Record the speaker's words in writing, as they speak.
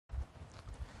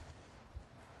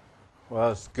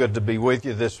Well, it's good to be with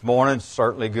you this morning. It's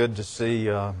certainly good to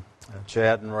see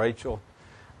Chad and Rachel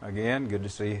again. Good to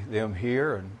see them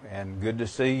here, and good to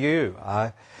see you.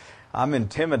 I'm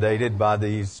intimidated by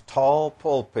these tall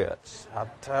pulpits. I'm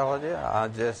telling you,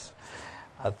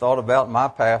 I thought about my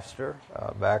pastor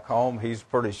back home. He's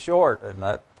pretty short, and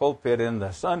that pulpit in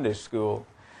the Sunday school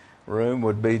room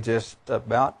would be just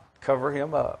about cover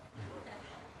him up.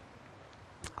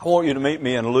 I want you to meet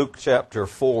me in Luke chapter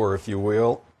 4, if you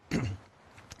will.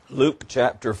 Luke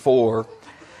chapter 4,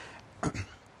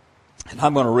 and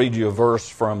I'm going to read you a verse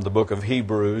from the book of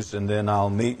Hebrews, and then I'll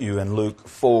meet you in Luke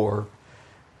 4.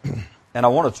 And I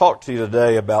want to talk to you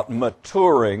today about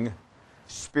maturing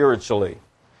spiritually.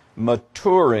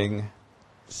 Maturing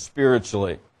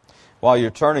spiritually. While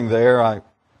you're turning there, I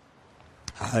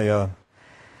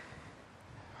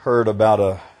heard about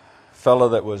a fellow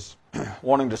that was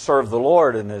wanting to serve the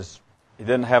Lord, and he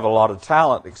didn't have a lot of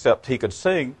talent except he could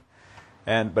sing.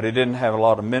 But he didn't have a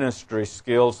lot of ministry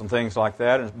skills and things like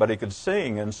that, but he could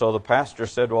sing. And so the pastor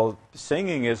said, well,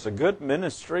 singing is a good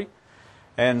ministry.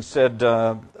 And he said,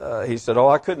 oh,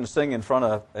 I couldn't sing in front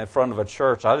of a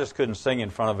church. I just couldn't sing in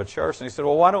front of a church. And he said,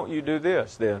 well, why don't you do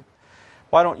this then?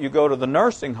 Why don't you go to the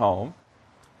nursing home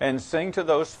and sing to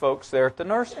those folks there at the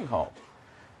nursing home?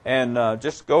 And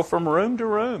just go from room to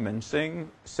room and sing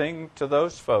to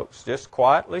those folks. Just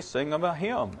quietly sing them a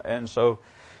hymn. And so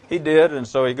he did, and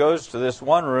so he goes to this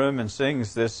one room and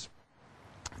sings this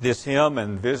hymn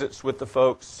and visits with the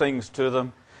folks, sings to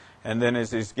them, and then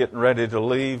as he's getting ready to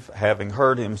leave, having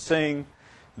heard him sing,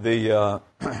 the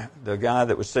guy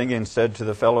that was singing said to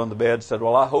the fellow in the bed, said,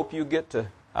 well, I hope you get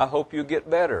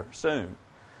better soon.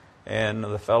 And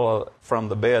the fellow from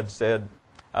the bed said,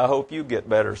 I hope you get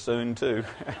better soon too.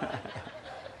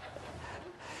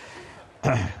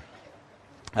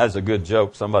 That's a good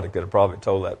joke. Somebody could have probably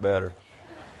told that better.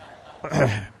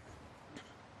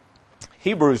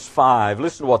 Hebrews 5,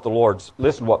 listen to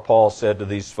what Paul said to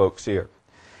these folks here.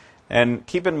 And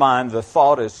keep in mind, the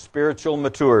thought is spiritual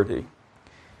maturity.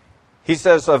 He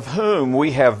says, of whom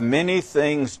we have many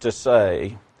things to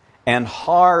say, and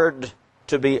hard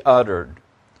to be uttered,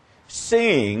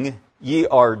 seeing ye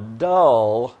are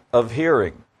dull of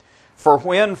hearing. For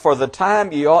when for the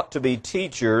time ye ought to be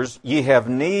teachers, ye have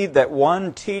need that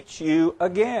one teach you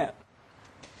again,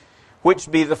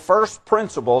 which be the first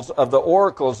principles of the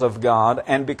oracles of God,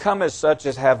 and become as such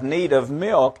as have need of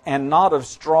milk, and not of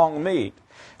strong meat.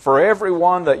 For every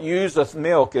one that useth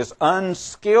milk is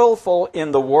unskillful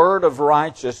in the word of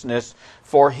righteousness,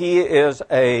 for he is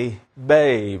a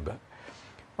babe.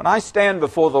 When I stand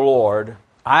before the Lord,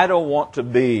 I don't want to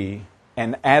be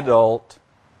an adult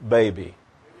baby.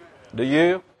 Do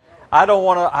you? I don't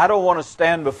want to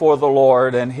stand before the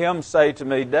Lord and Him say to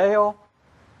me, Dale,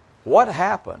 what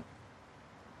happened?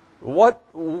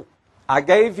 I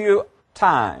gave you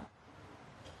time.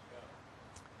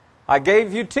 I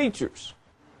gave you teachers.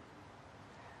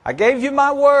 I gave you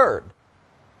my word.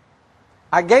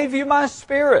 I gave you my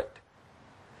spirit.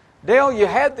 Dale, you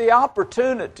had the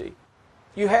opportunity.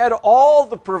 You had all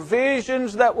the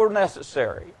provisions that were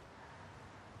necessary.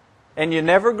 And you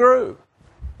never grew.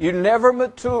 You never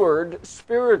matured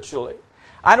spiritually.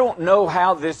 I don't know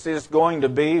how this is going to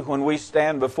be when we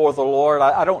stand before the Lord.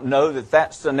 I don't know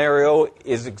that scenario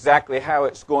is exactly how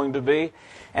it's going to be.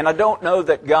 And I don't know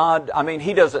that God,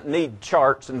 He doesn't need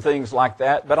charts and things like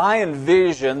that, but I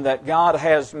envision that God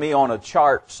has me on a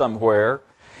chart somewhere,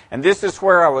 and this is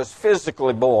where I was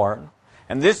physically born,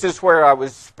 and this is where I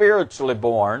was spiritually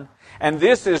born, and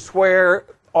this is where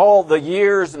all the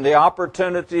years and the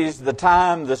opportunities, the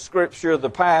time, the scripture, the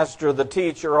pastor, the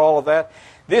teacher, all of that,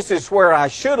 this is where I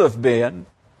should have been,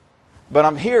 but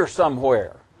I'm here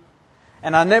somewhere.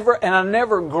 And I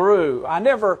never grew. I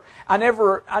never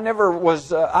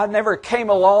came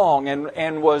along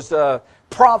and was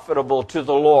profitable to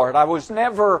the Lord. I was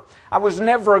never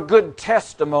a good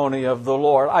testimony of the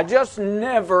Lord. I just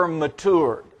never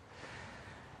matured.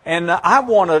 And I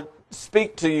want to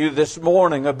speak to you this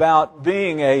morning about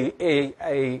being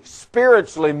a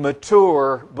spiritually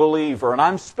mature believer. And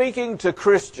I'm speaking to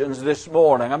Christians this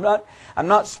morning. I'm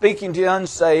not speaking to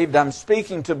unsaved. I'm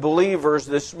speaking to believers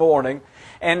this morning.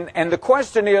 And the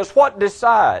question is, what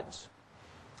decides?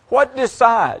 What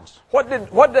decides? What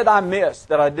did I miss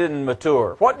that I didn't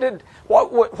mature? What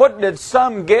did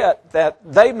some get that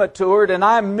they matured and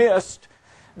I missed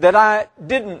that I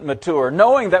didn't mature?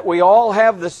 Knowing that we all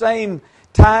have the same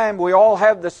time, we all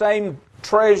have the same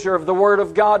treasure of the Word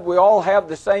of God, we all have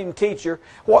the same teacher.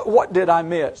 What did I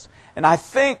miss? And I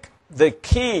think the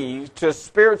key to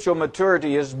spiritual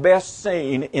maturity is best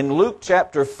seen in Luke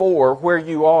chapter 4, where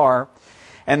you are.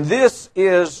 And this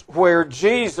is where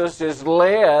Jesus is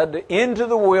led into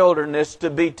the wilderness to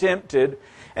be tempted.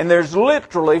 And there's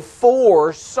literally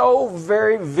 4 so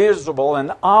very visible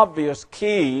and obvious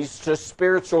keys to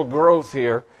spiritual growth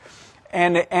here.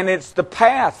 And it's the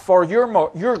path for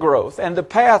your growth and the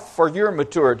path for your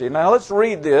maturity. Now let's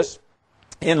read this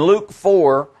in Luke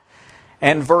 4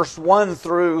 and verse 1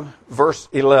 through verse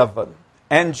 11.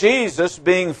 And Jesus,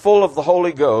 being full of the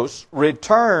Holy Ghost,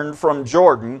 returned from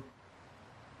Jordan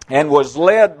and was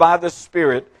led by the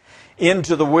Spirit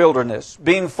into the wilderness,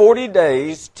 being 40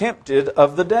 days tempted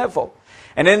of the devil.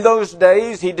 And in those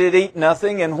days he did eat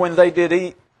nothing, and when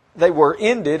they were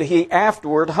ended, he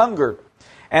afterward hungered.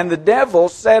 And the devil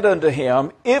said unto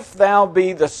him, If thou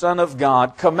be the Son of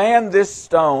God, command this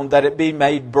stone that it be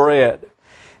made bread.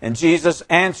 And Jesus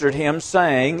answered him,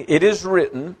 saying, It is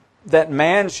written, that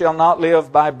man shall not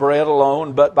live by bread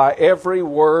alone, but by every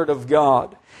word of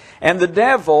God. And the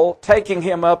devil, taking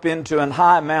him up into an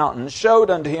high mountain, showed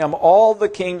unto him all the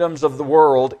kingdoms of the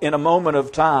world in a moment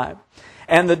of time.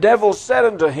 And the devil said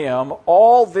unto him,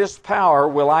 All this power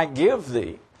will I give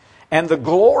thee, and the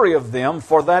glory of them,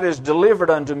 for that is delivered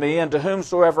unto me, and to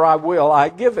whomsoever I will I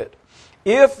give it.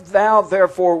 If thou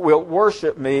therefore wilt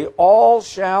worship me, all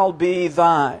shall be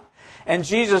thine. And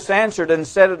Jesus answered and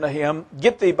said unto him,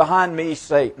 Get thee behind me,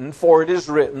 Satan, for it is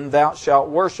written, Thou shalt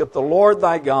worship the Lord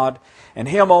thy God, and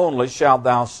him only shalt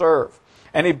thou serve.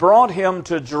 And he brought him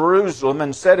to Jerusalem,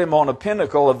 and set him on a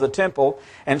pinnacle of the temple,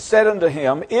 and said unto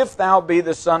him, If thou be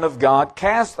the Son of God,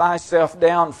 cast thyself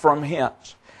down from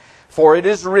hence. For it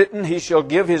is written, He shall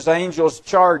give His angels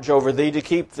charge over thee to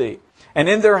keep thee. And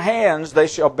in their hands they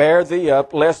shall bear thee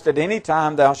up, lest at any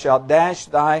time thou shalt dash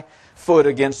thy foot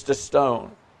against a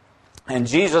stone. And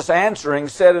Jesus answering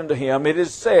said unto him, It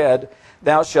is said,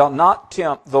 Thou shalt not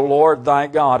tempt the Lord thy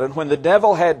God. And when the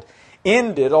devil had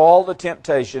ended all the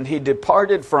temptation, he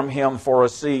departed from him for a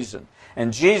season.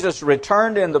 And Jesus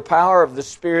returned in the power of the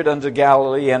Spirit unto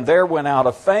Galilee, and there went out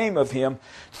a fame of him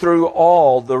through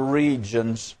all the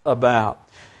regions about.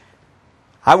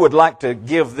 I would like to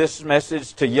give this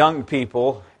message to young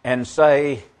people and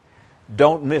say,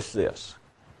 don't miss this.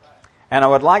 And I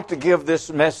would like to give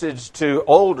this message to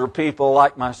older people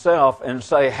like myself and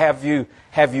say, have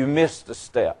you missed a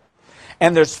step?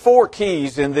 And there's 4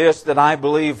 keys in this that I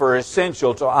believe are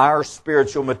essential to our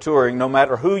spiritual maturing, no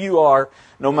matter who you are,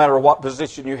 no matter what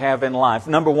position you have in life.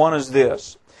 Number 1 is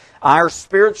this: our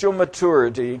spiritual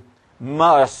maturity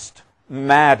must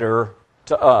matter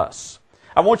to us.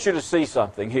 I want you to see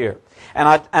something here.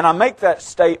 And I make that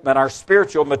statement, our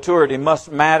spiritual maturity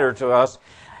must matter to us.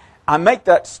 I make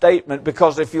that statement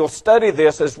because if you'll study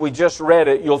this as we just read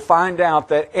it, you'll find out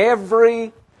that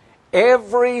every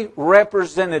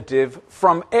representative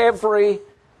from every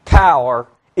power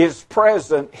is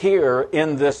present here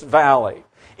in this valley,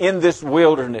 in this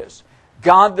wilderness.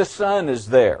 God the Son is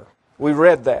there. We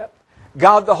read that.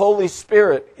 God the Holy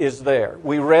Spirit is there.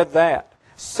 We read that.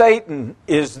 Satan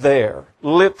is there,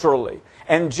 literally.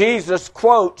 And Jesus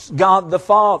quotes God the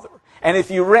Father. And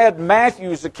if you read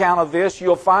Matthew's account of this,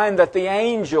 you'll find that the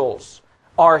angels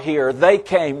are here. They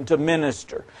came to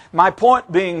minister. My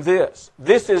point being this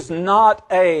is not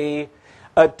a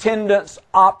attendance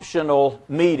optional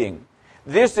meeting.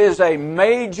 This is a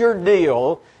major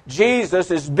deal.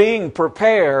 Jesus is being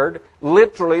prepared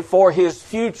literally for His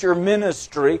future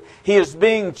ministry. He is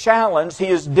being challenged. He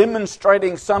is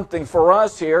demonstrating something for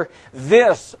us here.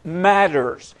 This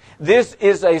matters. This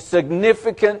is a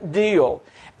significant deal.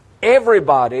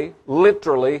 Everybody,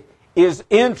 literally, is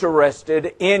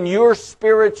interested in your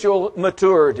spiritual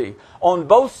maturity. On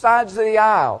both sides of the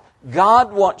aisle,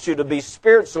 God wants you to be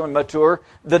spiritually mature.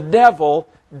 The devil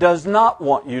does not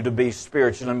want you to be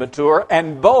spiritually mature.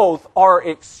 And both are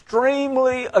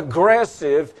extremely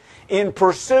aggressive in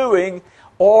pursuing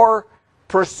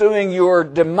your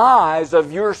demise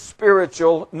of your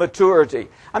spiritual maturity.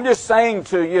 I'm just saying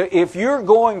to you, if you're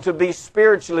going to be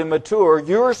spiritually mature,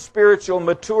 your spiritual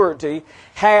maturity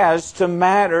has to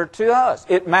matter to us.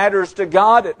 It matters to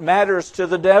God. It matters to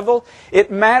the devil.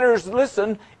 It matters,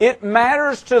 listen, it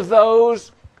matters to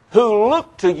those who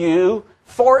look to you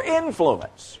for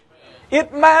influence.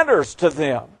 It matters to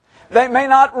them. They may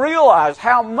not realize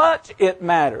how much it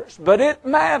matters, but it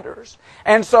matters.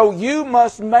 And so you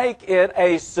must make it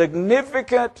a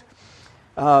significant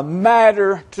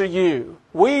matter to you.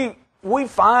 We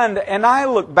find, and I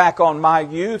look back on my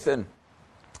youth, and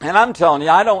I'm telling you,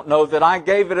 I don't know that I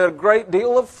gave it a great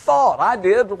deal of thought. I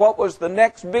did what was the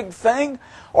next big thing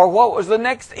or what was the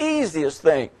next easiest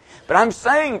thing. But I'm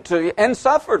saying to you, and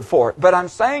suffered for it, but I'm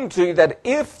saying to you that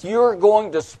if you're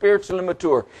going to spiritually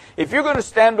mature, if you're going to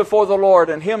stand before the Lord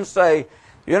and Him say,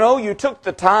 You know, you took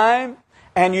the time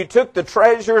and you took the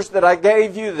treasures that I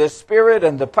gave you, the Spirit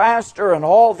and the pastor and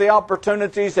all the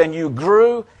opportunities, and you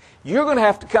grew. You're going to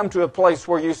have to come to a place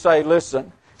where you say,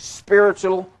 listen,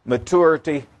 spiritual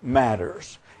maturity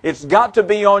matters. It's got to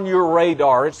be on your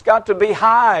radar. It's got to be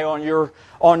high on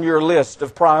your list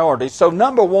of priorities. So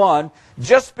number one,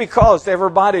 just because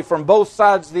everybody from both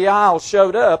sides of the aisle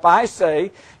showed up, I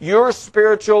say your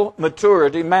spiritual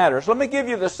maturity matters. Let me give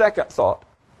you the second thought.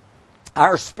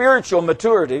 Our spiritual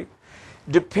maturity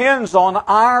depends on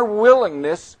our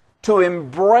willingness to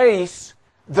embrace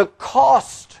the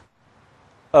cost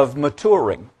of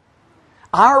maturing.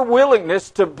 Our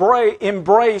willingness to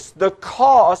embrace the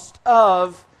cost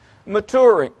of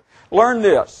maturing. Learn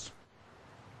this.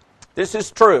 This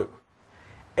is true.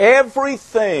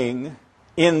 Everything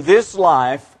in this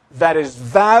life that is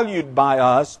valued by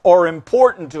us or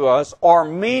important to us or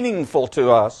meaningful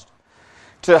to us,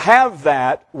 to have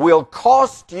that will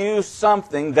cost you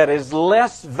something that is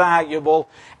less valuable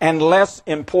and less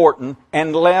important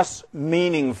and less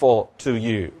meaningful to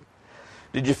you.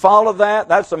 Did you follow that?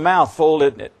 That's a mouthful,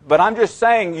 isn't it? But I'm just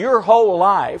saying, your whole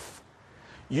life,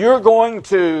 you're going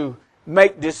to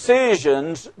make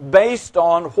decisions based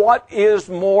on what is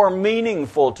more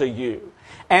meaningful to you.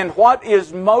 And what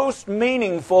is most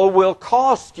meaningful will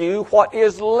cost you what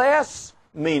is less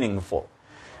meaningful.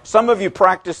 Some of you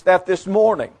practiced that this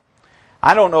morning.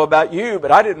 I don't know about you, but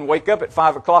I didn't wake up at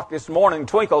 5 o'clock this morning,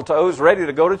 twinkle toes, ready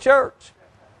to go to church.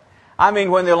 I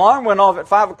mean, when the alarm went off at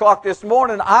 5 o'clock this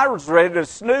morning, I was ready to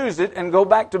snooze it and go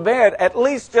back to bed, at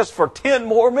least just for 10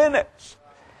 more minutes.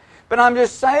 But I'm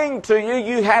just saying to you,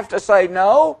 you have to say,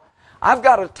 no, I've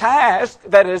got a task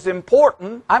that is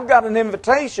important. I've got an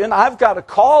invitation. I've got a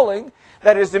calling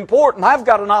that is important. I've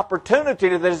got an opportunity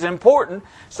that is important.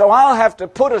 So I'll have to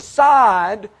put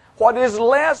aside what is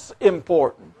less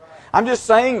important. I'm just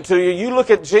saying to you, you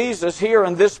look at Jesus here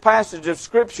in this passage of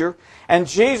Scripture, and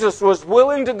Jesus was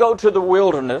willing to go to the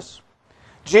wilderness.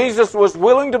 Jesus was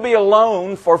willing to be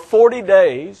alone for 40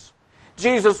 days.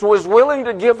 Jesus was willing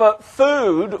to give up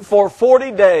food for 40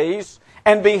 days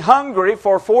and be hungry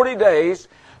for 40 days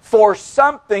for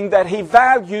something that he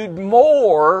valued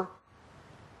more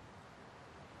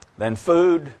than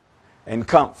food and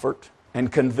comfort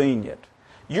and convenient.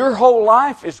 Your whole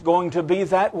life is going to be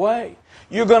that way.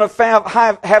 You're going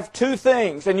to have two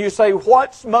things, and you say,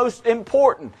 what's most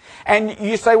important? And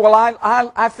you say, well,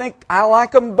 I think I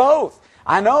like them both.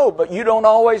 I know, but you don't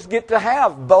always get to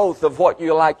have both of what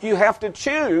you like. You have to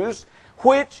choose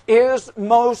which is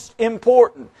most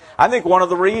important. I think one of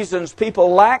the reasons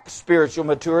people lack spiritual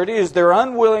maturity is they're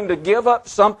unwilling to give up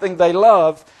something they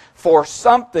love for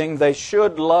something they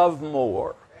should love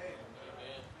more.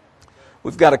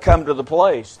 We've got to come to the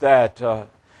place that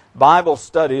Bible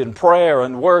study and prayer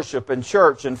and worship and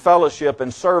church and fellowship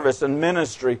and service and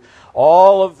ministry,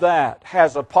 all of that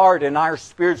has a part in our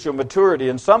spiritual maturity.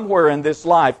 And somewhere in this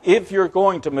life, if you're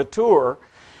going to mature,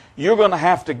 you're going to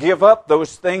have to give up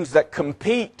those things that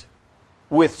compete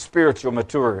with spiritual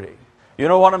maturity. You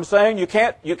know what I'm saying? You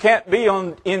can't be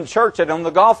in church and on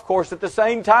the golf course at the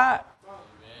same time.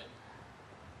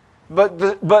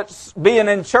 But being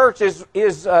in church is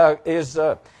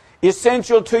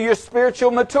essential to your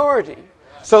spiritual maturity.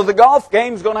 So the golf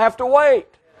game's going to have to wait.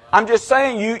 I'm just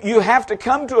saying you have to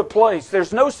come to a place.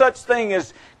 There's no such thing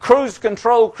as cruise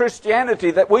control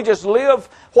Christianity, that we just live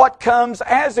what comes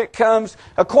as it comes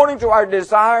according to our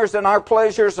desires and our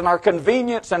pleasures and our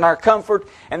convenience and our comfort.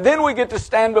 And then we get to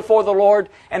stand before the Lord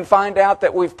and find out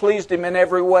that we've pleased Him in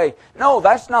every way. No,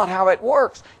 that's not how it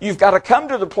works. You've got to come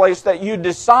to the place that you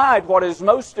decide what is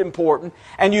most important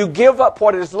and you give up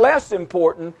what is less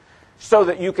important so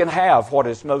that you can have what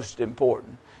is most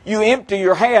important. You empty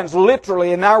your hands.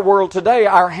 Literally, in our world today,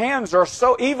 our hands are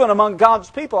so, even among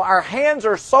God's people, our hands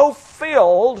are so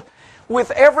filled with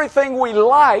everything we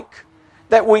like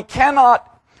that we cannot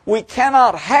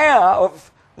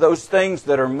have those things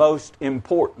that are most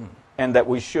important and that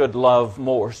we should love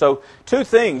more. So, two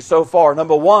things so far.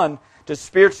 Number one, to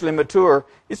spiritually mature,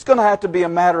 it's going to have to be a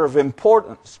matter of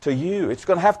importance to you. It's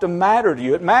going to have to matter to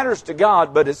you. It matters to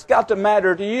God, but it's got to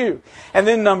matter to you. And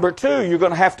then number two, you're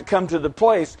going to have to come to the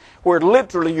place where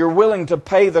literally you're willing to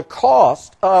pay the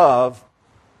cost of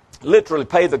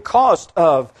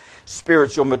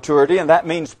spiritual maturity, and that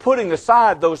means putting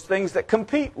aside those things that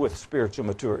compete with spiritual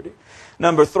maturity.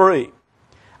 Number three,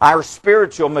 our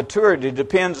spiritual maturity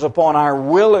depends upon our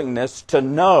willingness to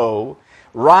know,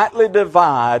 rightly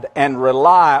divide, and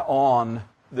rely on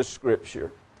the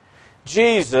Scripture.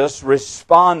 Jesus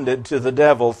responded to the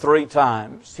devil 3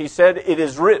 times. He said, "It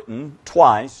is written,"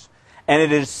 twice, and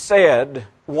 "it is said,"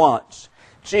 once.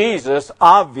 Jesus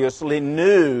obviously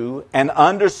knew and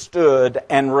understood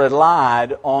and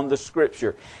relied on the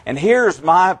Scripture. And here's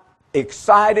my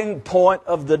exciting point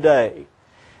of the day.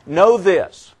 Know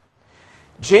this.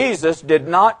 Jesus did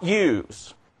not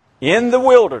use, in the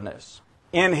wilderness,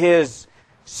 in His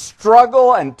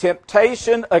struggle and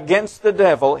temptation against the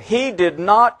devil, He did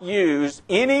not use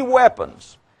any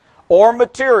weapons or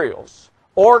materials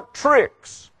or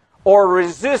tricks or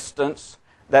resistance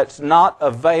that's not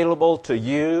available to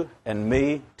you and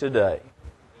me today.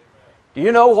 Do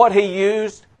you know what He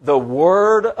used? The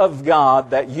Word of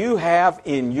God that you have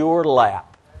in your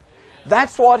lap.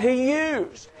 That's what He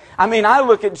used. I mean, I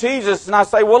look at Jesus and I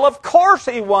say, well, of course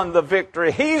He won the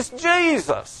victory. He's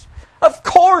Jesus. Of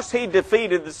course He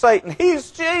defeated the Satan.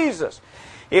 He's Jesus.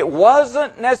 It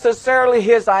wasn't necessarily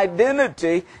His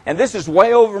identity, and this is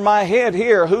way over my head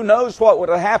here. Who knows what would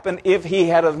have happened if He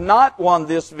had have not won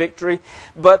this victory,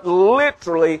 but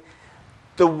literally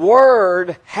the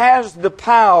Word has the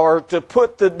power to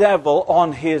put the devil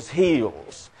on his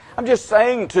heels. I'm just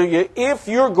saying to you, if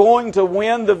you're going to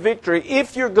win the victory,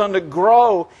 if you're going to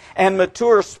grow and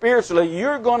mature spiritually,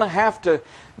 you're going to have to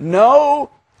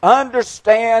know,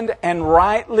 understand, and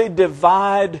rightly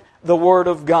divide the Word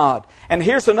of God. And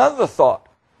here's another thought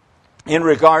in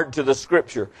regard to the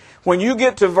Scripture. When you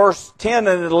get to verse 10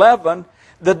 and 11,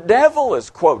 the devil is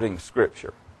quoting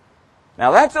Scripture.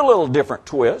 Now that's a little different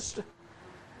twist.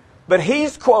 But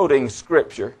he's quoting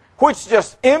Scripture, which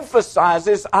just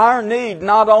emphasizes our need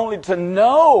not only to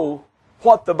know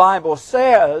what the Bible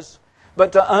says,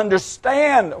 but to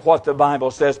understand what the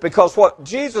Bible says. Because what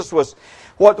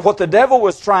the devil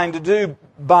was trying to do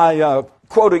by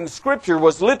quoting Scripture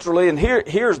was literally, and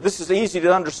this is easy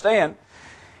to understand.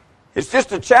 It's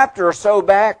just a chapter or so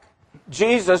back,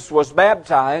 Jesus was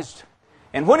baptized.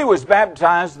 And when He was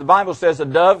baptized, the Bible says a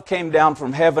dove came down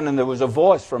from heaven, and there was a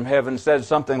voice from heaven that said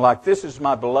something like, "This is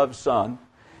my beloved Son,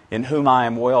 in whom I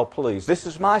am well pleased." This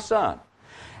is my Son.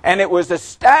 And it was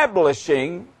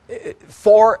establishing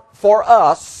for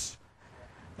us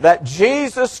that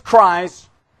Jesus Christ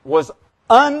was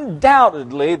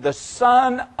undoubtedly the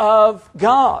Son of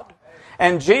God.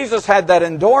 And Jesus had that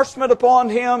endorsement upon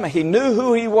Him. He knew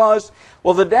who He was.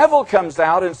 Well, the devil comes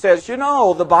out and says, you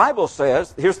know, the Bible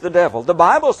says, here's the devil, the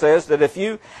Bible says that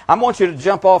I want you to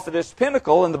jump off of this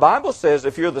pinnacle, and the Bible says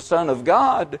if you're the Son of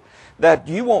God, that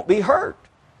you won't be hurt.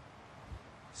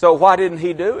 So why didn't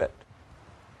He do it?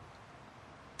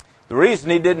 The reason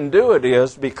He didn't do it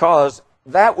is because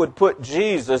that would put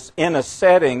Jesus in a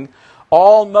setting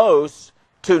almost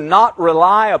to not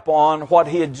rely upon what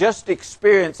He had just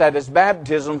experienced at His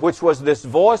baptism, which was this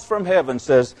voice from heaven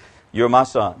says, "You're my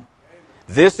Son.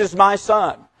 This is my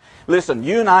Son." Listen,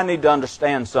 you and I need to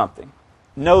understand something.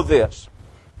 Know this.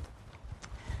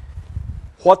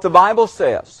 What the Bible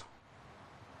says,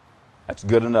 that's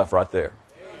good enough right there.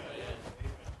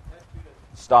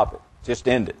 Stop it. Just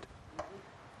end it.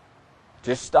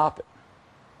 Just stop it.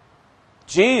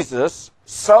 Jesus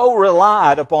so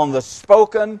relied upon the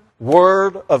spoken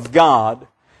Word of God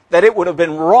that it would have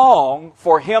been wrong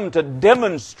for Him to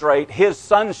demonstrate His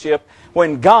sonship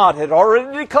when God had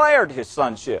already declared His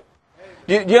sonship.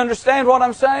 Do you understand what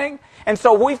I'm saying? And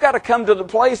so we've got to come to the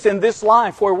place in this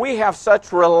life where we have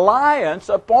such reliance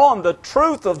upon the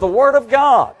truth of the Word of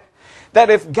God that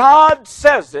if God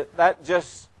says it,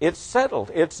 it's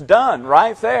settled. It's done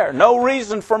right there. No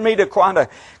reason for me to kind of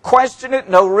question it.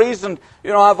 No reason.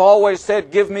 I've always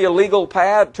said, give me a legal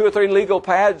pad, 2 or 3 legal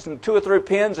pads and 2 or 3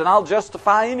 pens, and I'll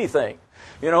justify anything.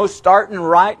 Starting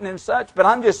writing and such. But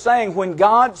I'm just saying, when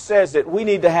God says it, we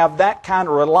need to have that kind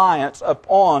of reliance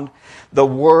upon the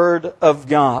Word of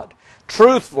God.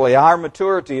 Truthfully, our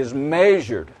maturity is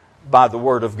measured by the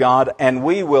Word of God, and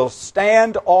we will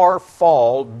stand or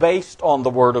fall based on the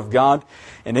Word of God.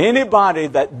 And anybody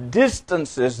that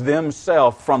distances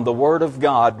themselves from the Word of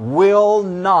God will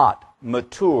not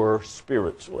mature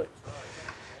spiritually.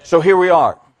 So here we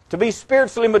are. To be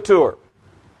spiritually mature,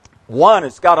 1,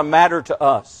 it's got to matter to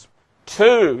us.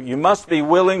 2, you must be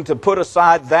willing to put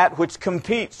aside that which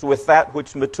competes with that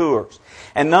which matures.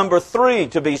 And number 3,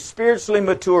 to be spiritually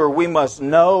mature, we must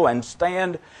know and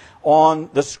stand on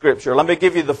the Scripture. Let me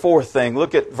give you the 4th thing.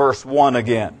 Look at verse 1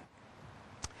 again.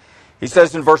 He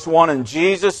says in verse 1, "And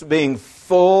Jesus being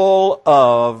full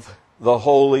of the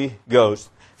Holy Ghost."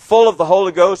 Full of the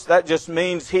Holy Ghost, that just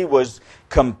means He was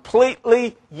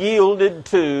completely yielded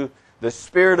to the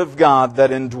Spirit of God that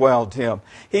indwelled Him.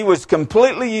 He was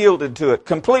completely yielded to it,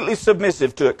 completely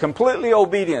submissive to it, completely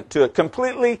obedient to it,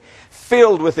 completely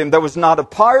filled with Him. There was not a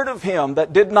part of Him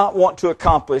that did not want to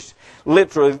accomplish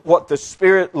literally what the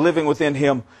Spirit living within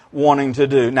Him wanting to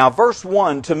do. Now verse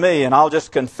 1 to me, and I'll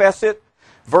just confess it,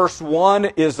 Verse 1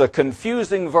 is a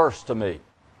confusing verse to me.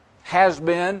 Has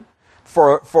been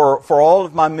for all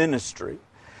of my ministry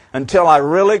until I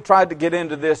really tried to get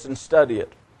into this and study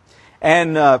it.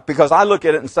 And because I look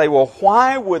at it and say, well,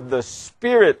 why would the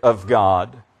Spirit of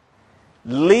God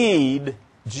lead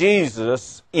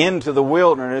Jesus into the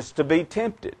wilderness to be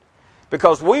tempted?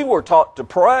 Because we were taught to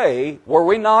pray, were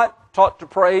we not taught to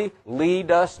pray,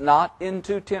 lead us not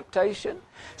into temptation?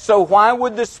 So why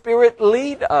would the Spirit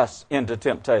lead us into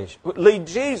temptation, lead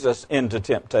Jesus into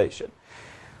temptation?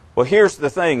 Well, here's the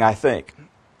thing, I think.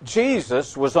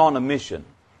 Jesus was on a mission.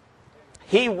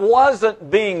 He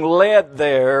wasn't being led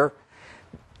there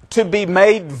to be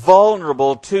made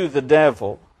vulnerable to the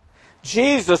devil.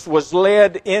 Jesus was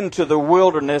led into the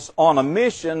wilderness on a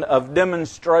mission of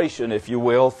demonstration, if you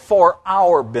will, for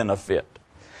our benefit.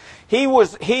 He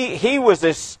was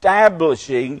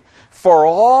establishing for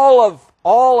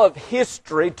all of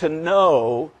history to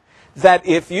know that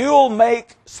if you'll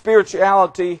make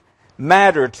spirituality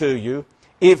matter to you,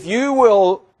 if you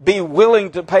will be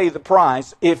willing to pay the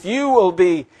price, if you will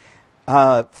be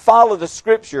follow the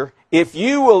Scripture, if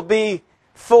you will be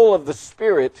full of the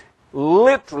Spirit,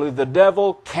 literally the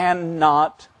devil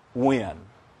cannot win.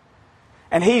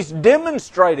 And He's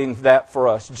demonstrating that for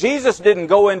us. Jesus didn't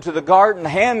go into the garden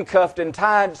handcuffed and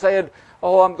tied and said,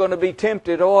 oh, I'm going to be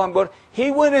tempted.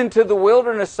 He went into the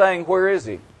wilderness saying, where is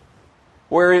He?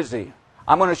 Where is He?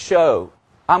 I'm going to show.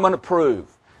 I'm going to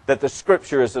prove that the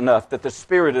Scripture is enough, that the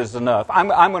Spirit is enough. I'm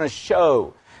going to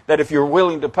show that if you're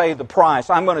willing to pay the price,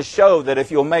 I'm going to show that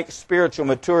if you'll make spiritual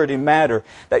maturity matter,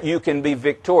 that you can be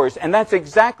victorious. And that's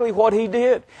exactly what He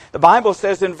did. The Bible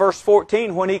says in verse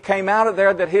 14, when He came out of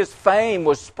there, that His fame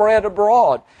was spread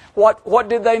abroad. What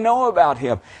did they know about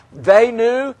Him? They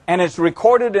knew, and it's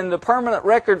recorded in the permanent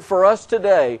record for us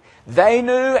today, they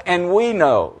knew and we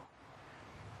know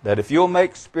that if you'll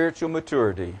make spiritual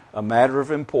maturity a matter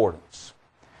of importance,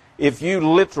 if you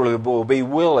literally will be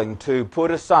willing to put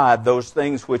aside those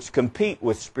things which compete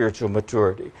with spiritual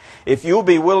maturity, if you'll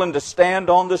be willing to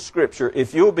stand on the Scripture,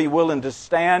 if you'll be willing to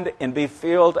stand and be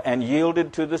filled and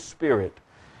yielded to the Spirit,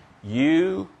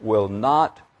 you will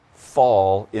not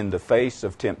fall in the face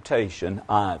of temptation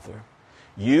either.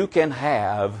 You can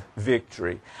have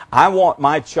victory. I want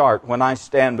my chart when I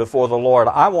stand before the Lord,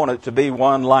 I want it to be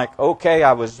one like, okay,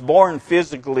 I was born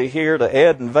physically here to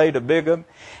Ed and Veda Bigham,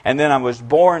 and then I was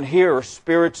born here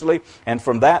spiritually, and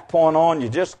from that point on, you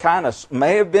just kind of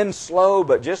may have been slow,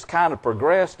 but just kind of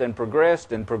progressed and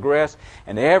progressed and progressed,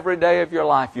 and every day of your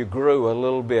life you grew a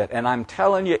little bit. And I'm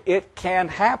telling you, it can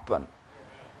happen,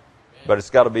 but it's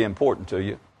got to be important to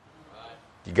you.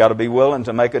 You've got to be willing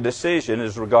to make a decision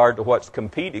as regard to what's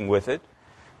competing with it.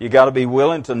 You've got to be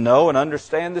willing to know and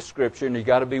understand the Scripture, and you've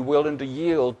got to be willing to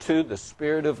yield to the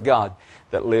Spirit of God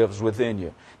that lives within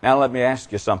you. Now let me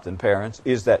ask you something, parents.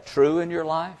 Is that true in your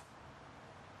life?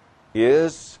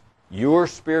 Is your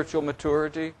spiritual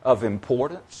maturity of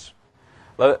importance?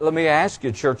 Let me ask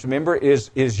you, church member,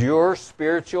 is your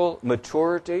spiritual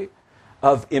maturity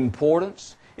of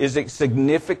importance? Is it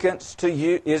significance to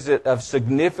you? Is it of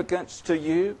significance to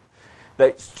you?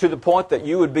 That to the point that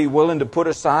you would be willing to put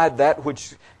aside that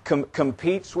which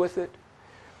competes with it?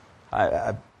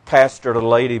 I pastored a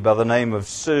lady by the name of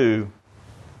Sue,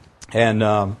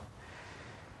 and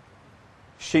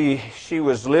she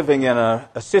was living in an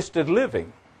assisted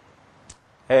living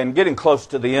and getting close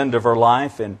to the end of her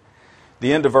life. And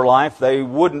the end of her life, they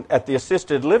wouldn't, at the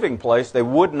assisted living place, they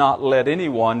would not let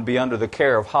anyone be under the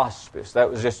care of hospice. That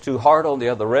was just too hard on the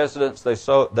other residents, they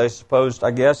supposed,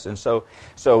 I guess. And so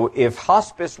if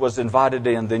hospice was invited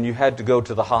in, then you had to go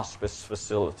to the hospice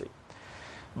facility.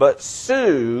 But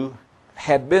Sue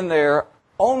had been there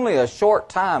only a short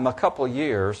time, a couple of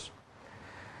years,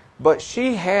 but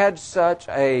she had such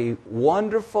a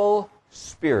wonderful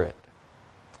spirit.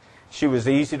 She was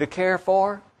easy to care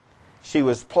for. She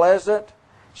was pleasant.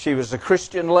 She was a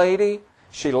Christian lady.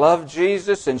 She loved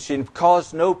Jesus and she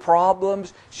caused no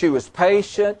problems. She was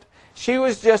patient. She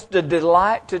was just a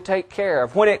delight to take care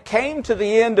of. When it came to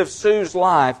the end of Sue's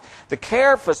life, the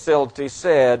care facility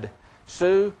said,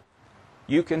 Sue,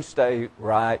 you can stay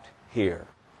right here.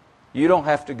 You don't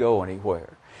have to go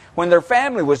anywhere. When their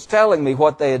family was telling me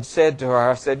what they had said to her,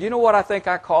 I said, you know what I think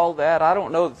I call that? I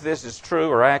don't know if this is true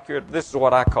or accurate, but this is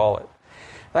what I call it.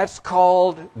 That's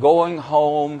called going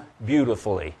home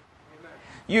beautifully. Amen.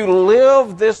 You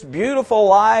live this beautiful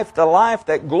life, the life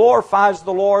that glorifies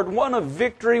the Lord, one of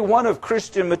victory, one of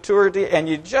Christian maturity, and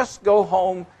you just go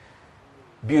home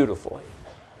beautifully.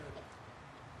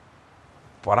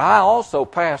 But I also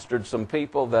pastored some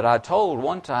people that I told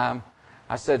one time,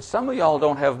 I said, some of y'all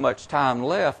don't have much time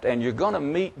left and you're going to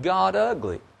meet God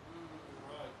ugly.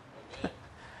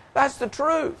 That's the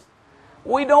truth.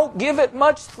 We don't give it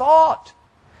much thought.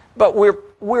 But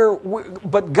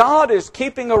but God is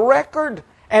keeping a record,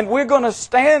 and we're going to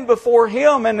stand before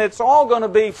Him, and it's all going to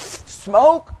be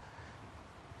smoke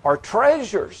or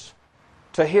treasures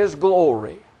to His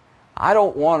glory. I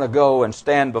don't want to go and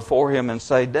stand before Him and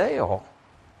say, Dale,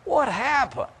 what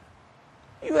happened?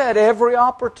 You had every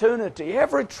opportunity,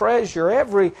 every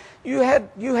treasure, you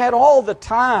had all the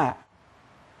time.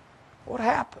 What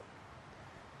happened?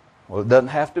 Well, it doesn't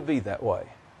have to be that way.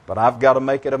 But I've got to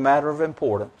make it a matter of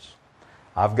importance.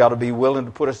 I've got to be willing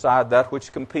to put aside that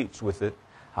which competes with it.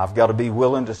 I've got to be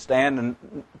willing to stand in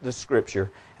the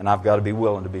Scripture, and I've got to be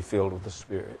willing to be filled with the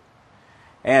Spirit.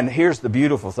 And here's the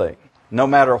beautiful thing. No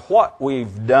matter what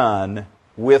we've done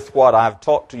with what I've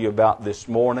talked to you about this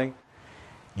morning,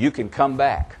 you can come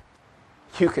back.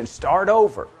 You can start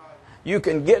over. You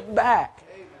can get back.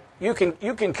 You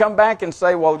can come back and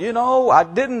say, well, I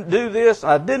didn't do this,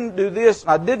 I didn't do this,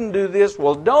 I didn't do this.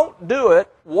 Well, don't do it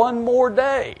one more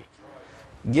day.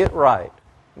 Get right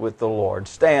with the Lord.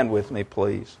 Stand with me,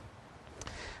 please.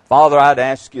 Father, I'd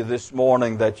ask you this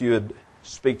morning that you would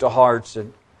speak to hearts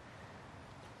and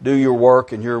do your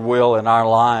work and your will in our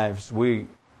lives. We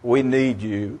need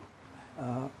you,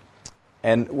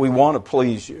 and we want to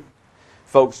please you.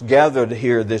 Folks gathered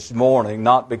here this morning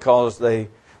not because they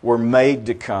were made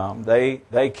to come.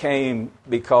 They came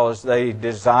because they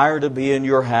desire to be in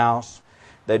your house.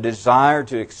 They desire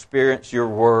to experience your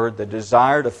word. They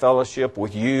desire to fellowship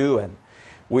with you and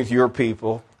with your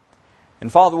people.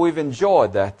 And Father, we've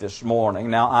enjoyed that this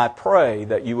morning. Now I pray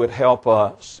that you would help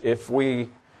us if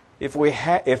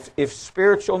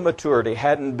spiritual maturity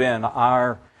hadn't been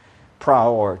our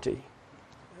priority.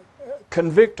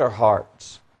 Convict our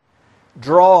hearts.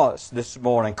 Draw us this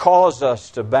morning. Cause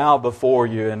us to bow before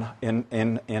you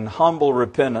in humble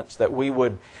repentance, that we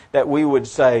would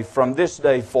say, from this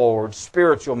day forward,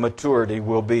 spiritual maturity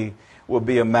will be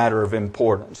a matter of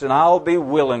importance. And I'll be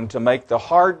willing to make the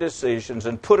hard decisions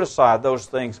and put aside those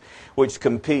things which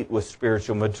compete with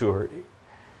spiritual maturity.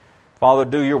 Father,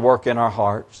 do your work in our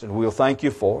hearts, and we'll thank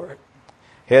you for it.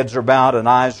 Heads are bowed and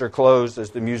eyes are closed as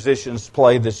the musicians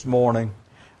play this morning.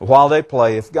 While they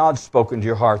play, if God's spoken to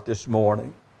your heart this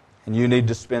morning and you need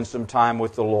to spend some time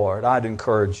with the Lord, I'd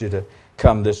encourage you to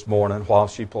come this morning while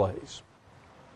she plays.